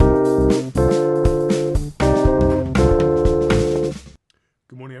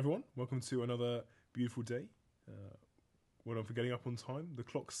welcome to another beautiful day. Well done for getting up on time. The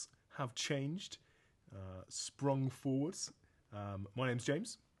clocks have changed, sprung forwards. My name's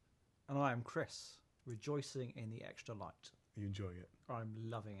James. And I am Chris, rejoicing in the extra light. Are you enjoying it? I'm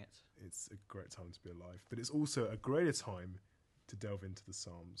loving it. It's a great time to be alive, but it's also a greater time to delve into the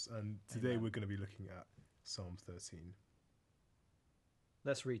Psalms. And today Amen. We're going to be looking at Psalm 13.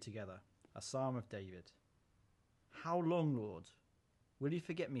 Let's read together. A Psalm of David. How long, Lord, will you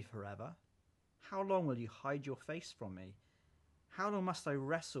forget me forever? How long will you hide your face from me? How long must I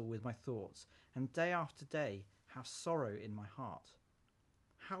wrestle with my thoughts, and day after day have sorrow in my heart?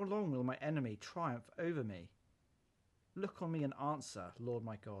 How long will my enemy triumph over me? Look on me and answer, Lord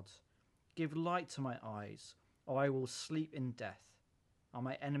my God. Give light to my eyes, or I will sleep in death. And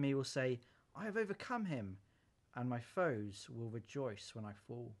my enemy will say, I have overcome him, and my foes will rejoice when I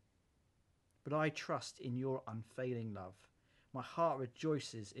fall. But I trust in your unfailing love. My heart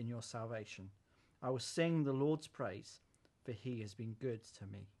rejoices in your salvation. I will sing the Lord's praise, for he has been good to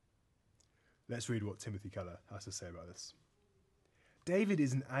me. Let's read what Timothy Keller has to say about this. David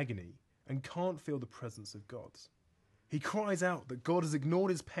is in agony and can't feel the presence of God. He cries out that God has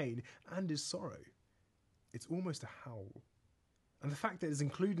ignored his pain and his sorrow. It's almost a howl. And the fact that it's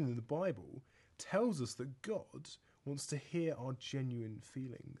included in the Bible tells us that God wants to hear our genuine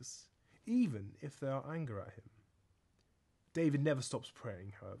feelings, even if they are anger at him. David never stops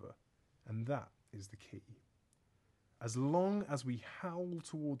praying, however, and that is the key. As long as we howl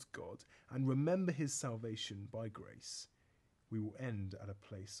towards God and remember his salvation by grace, we will end at a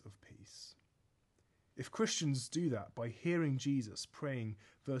place of peace. If Christians do that by hearing Jesus praying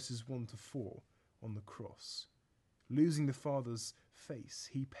verses 1 to 4 on the cross, losing the Father's face,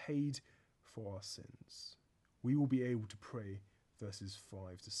 he paid for our sins, we will be able to pray verses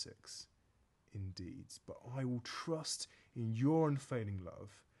 5 to 6. Indeed, but I will trust in your unfailing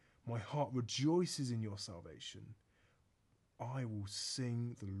love. My heart rejoices in your salvation. I will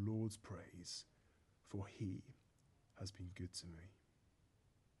sing the Lord's praise, for he has been good to me.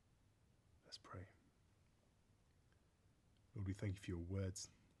 Let's pray. Lord, we thank you for your words.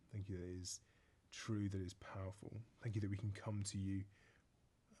 Thank you that it is true, that it is powerful. Thank you that we can come to you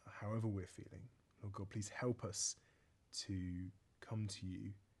however we're feeling. Lord God, please help us to come to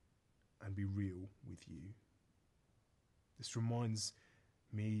you and be real with you. This reminds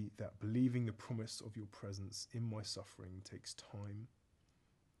me that believing the promise of your presence in my suffering takes time,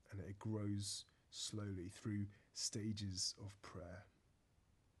 and that it grows slowly through stages of prayer.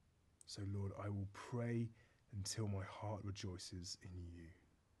 So Lord, I will pray until my heart rejoices in you.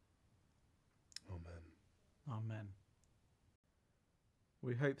 Amen. Amen.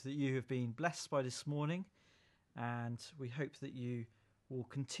 We hope that you have been blessed by this morning, and we hope that you will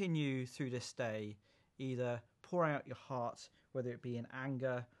continue through this day, either pouring out your heart, whether it be in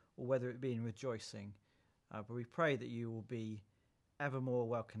anger or whether it be in rejoicing. But we pray that you will be ever more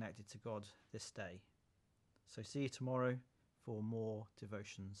well connected to God this day. So see you tomorrow for more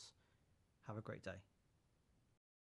devotions. Have a great day.